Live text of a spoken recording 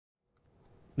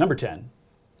Number 10,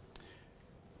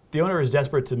 the owner is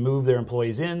desperate to move their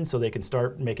employees in so they can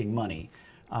start making money.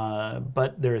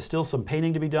 But there is still some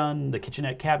painting to be done. The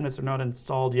kitchenette cabinets are not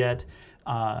installed yet,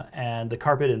 and the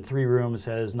carpet in 3 rooms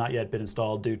has not yet been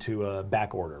installed due to a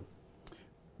back order.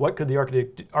 What could the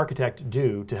architect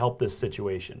do to help this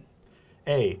situation?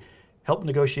 A, help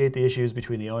negotiate the issues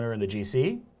between the owner and the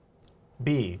GC.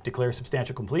 B, declare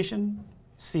substantial completion.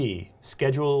 C,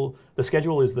 the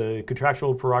schedule is the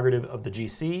contractual prerogative of the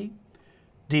GC.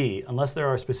 D, unless there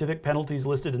are specific penalties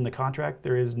listed in the contract,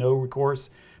 there is no recourse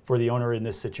for the owner in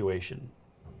this situation.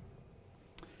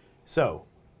 So,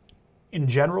 in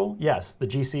general, yes, the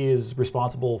GC is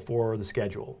responsible for the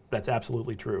schedule. That's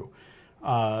absolutely true.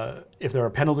 If there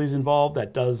are penalties involved,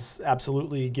 that does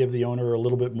absolutely give the owner a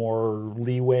little bit more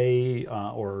leeway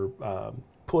or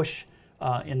push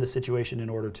in the situation in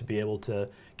order to be able to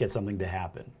get something to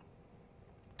happen.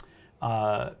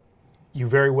 You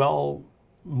very well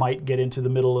might get into the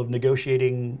middle of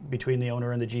negotiating between the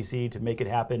owner and the GC to make it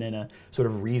happen in a sort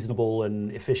of reasonable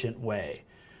and efficient way.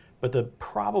 But the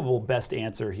probable best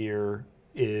answer here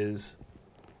is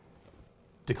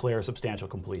declare substantial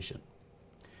completion.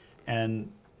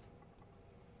 And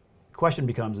the question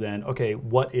becomes then, okay,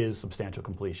 what is substantial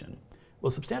completion?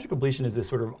 Well, substantial completion is this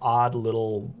sort of odd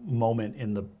little moment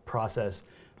in the process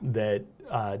that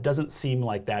doesn't seem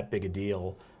like that big a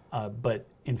deal, but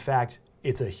in fact,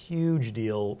 it's a huge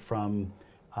deal from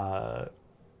the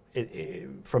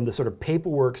sort of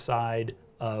paperwork side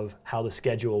of how the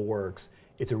schedule works.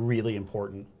 It's a really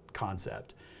important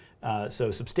concept. So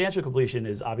substantial completion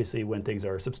is obviously when things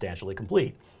are substantially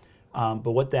complete.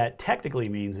 But what that technically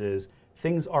means is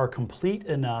things are complete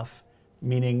enough,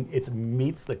 meaning it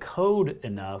meets the code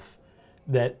enough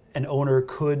that an owner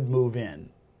could move in.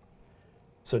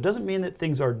 So it doesn't mean that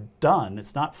things are done.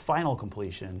 It's not final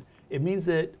completion. It means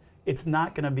that it's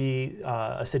not going to be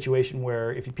a situation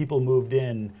where if people moved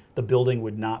in, the building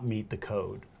would not meet the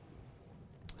code.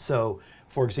 So,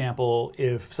 for example,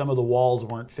 if some of the walls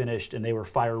weren't finished and they were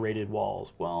fire-rated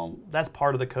walls, well, that's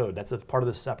part of the code. That's a part of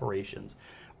the separations.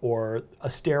 Or a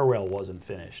stairwell wasn't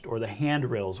finished, or the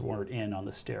handrails weren't in on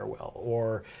the stairwell,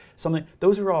 or something.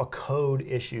 Those are all code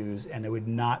issues, and it would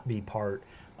not be part,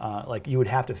 like you would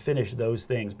have to finish those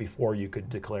things before you could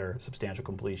declare substantial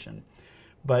completion.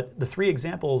 But the 3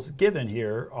 examples given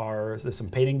here are there's some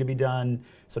painting to be done,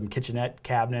 some kitchenette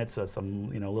cabinets, some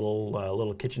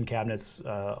little kitchen cabinets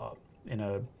in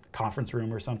a conference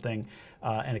room or something,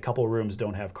 and a couple of rooms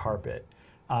don't have carpet.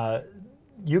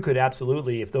 You could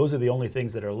absolutely, if those are the only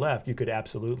things that are left, you could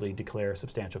absolutely declare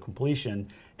substantial completion,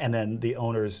 and then the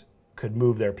owners could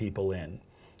move their people in.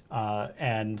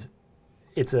 And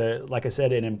it's like I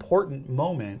said, an important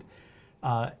moment,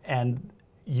 and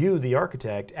you, the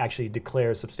architect, actually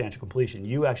declares substantial completion.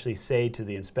 You actually say to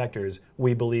the inspectors,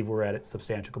 we believe we're at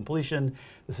substantial completion.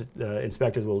 The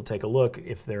inspectors will take a look.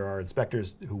 If there are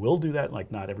inspectors who will do that,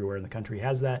 like not everywhere in the country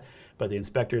has that, but the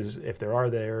inspectors, if there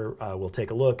are there, will take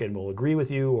a look and will agree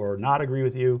with you or not agree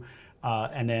with you.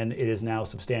 And then it is now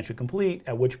substantially complete,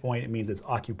 at which point it means it's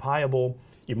occupiable.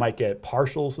 You might get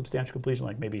partial substantial completion,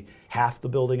 like maybe half the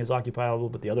building is occupiable,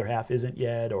 but the other half isn't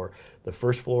yet, or the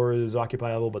first floor is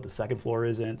occupiable, but the second floor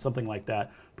isn't, something like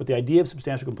that. But the idea of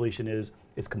substantial completion is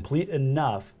it's complete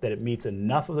enough that it meets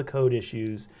enough of the code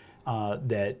issues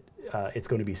that it's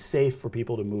going to be safe for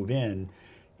people to move in.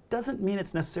 It doesn't mean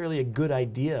it's necessarily a good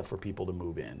idea for people to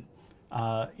move in.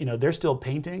 They're still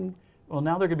painting. Well,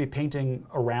 now they're going to be painting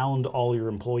around all your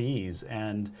employees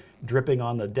and dripping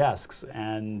on the desks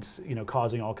and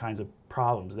causing all kinds of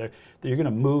problems. You're going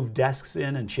to move desks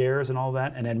in and chairs and all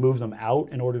that, and then move them out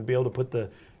in order to be able to put the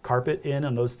carpet in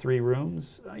those 3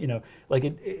 rooms.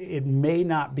 It may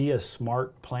not be a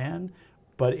smart plan,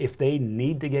 but if they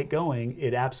need to get going,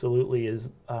 it absolutely is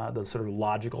the sort of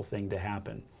logical thing to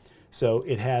happen. So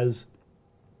it has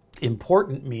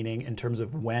important meaning in terms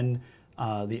of when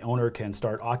the owner can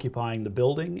start occupying the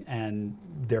building and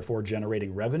therefore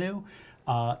generating revenue.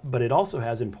 But it also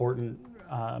has important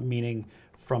meaning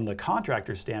from the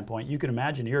contractor's standpoint. You can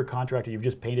imagine you're a contractor, you've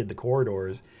just painted the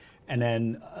corridors, and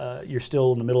then you're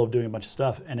still in the middle of doing a bunch of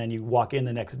stuff, and then you walk in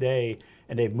the next day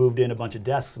and they've moved in a bunch of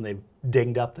desks and they've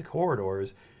dinged up the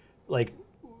corridors. Like,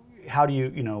 how do you,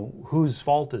 whose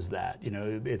fault is that?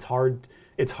 It's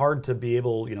hard to be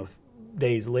able,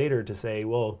 days later to say,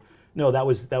 well, no, that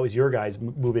was your guys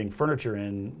moving furniture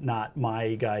in, not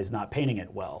my guys not painting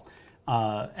it well.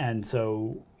 And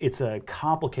so it's a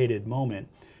complicated moment.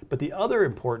 But the other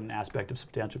important aspect of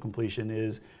substantial completion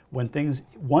is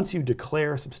once you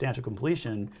declare substantial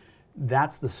completion,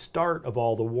 that's the start of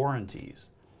all the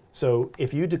warranties. So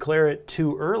if you declare it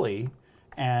too early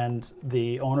and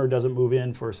the owner doesn't move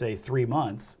in for, say, 3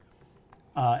 months,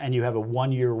 and you have a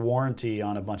 1-year warranty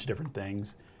on a bunch of different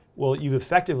things, well, you've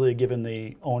effectively given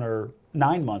the owner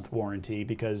 9-month warranty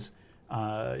because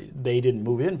they didn't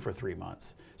move in for 3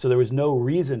 months. So there was no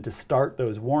reason to start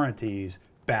those warranties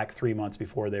back 3 months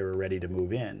before they were ready to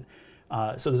move in.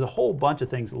 So there's a whole bunch of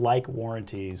things like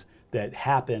warranties that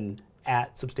happen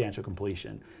at substantial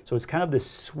completion. So it's kind of this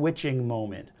switching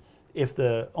moment. If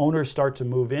the owners start to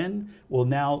move in, well,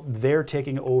 now they're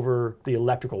taking over the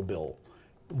electrical bill.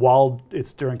 While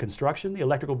it's during construction, the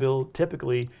electrical bill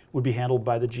typically would be handled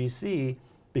by the GC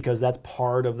because that's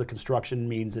part of the construction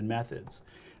means and methods.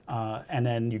 And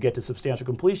then you get to substantial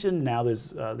completion. Now there's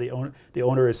the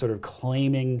owner is sort of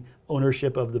claiming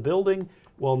ownership of the building.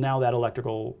 Well, now that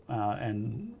electrical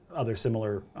and other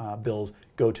similar bills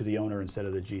go to the owner instead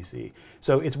of the GC.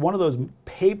 So it's one of those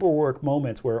paperwork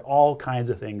moments where all kinds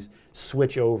of things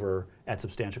switch over at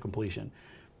substantial completion.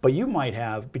 But you might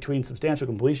have, between substantial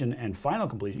completion and final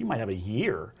completion, you might have a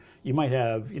year. You might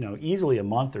have, easily a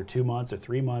month or 2 months or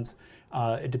 3 months.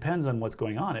 It depends on what's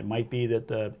going on. It might be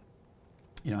that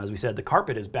as we said, the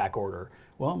carpet is back order.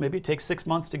 Well, maybe it takes 6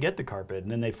 months to get the carpet,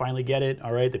 and then they finally get it.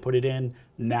 All right, they put it in.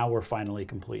 Now we're finally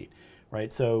complete,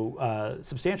 right? So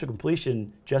substantial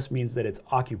completion just means that it's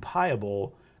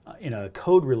occupiable in a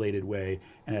code-related way,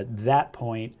 and at that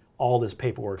point, all this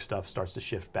paperwork stuff starts to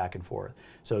shift back and forth.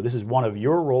 So this is one of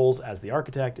your roles as the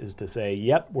architect, is to say,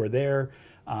 yep, we're there.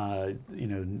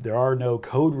 There are no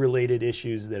code-related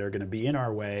issues that are going to be in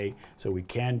our way, so we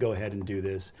can go ahead and do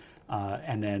this.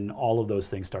 And then all of those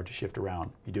things start to shift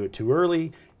around. You do it too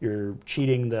early, you're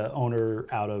cheating the owner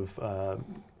out of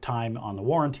time on the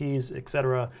warranties, et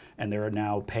cetera, and they're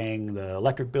now paying the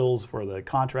electric bills for the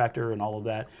contractor and all of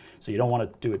that. So you don't want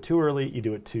to do it too early, you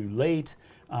do it too late.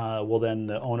 Well, then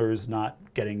the owner's not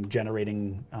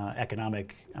generating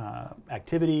economic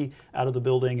activity out of the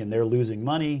building, and they're losing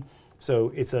money.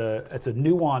 So it's a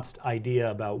nuanced idea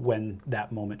about when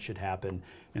that moment should happen,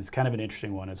 and it's kind of an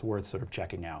interesting one. It's worth sort of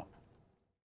checking out.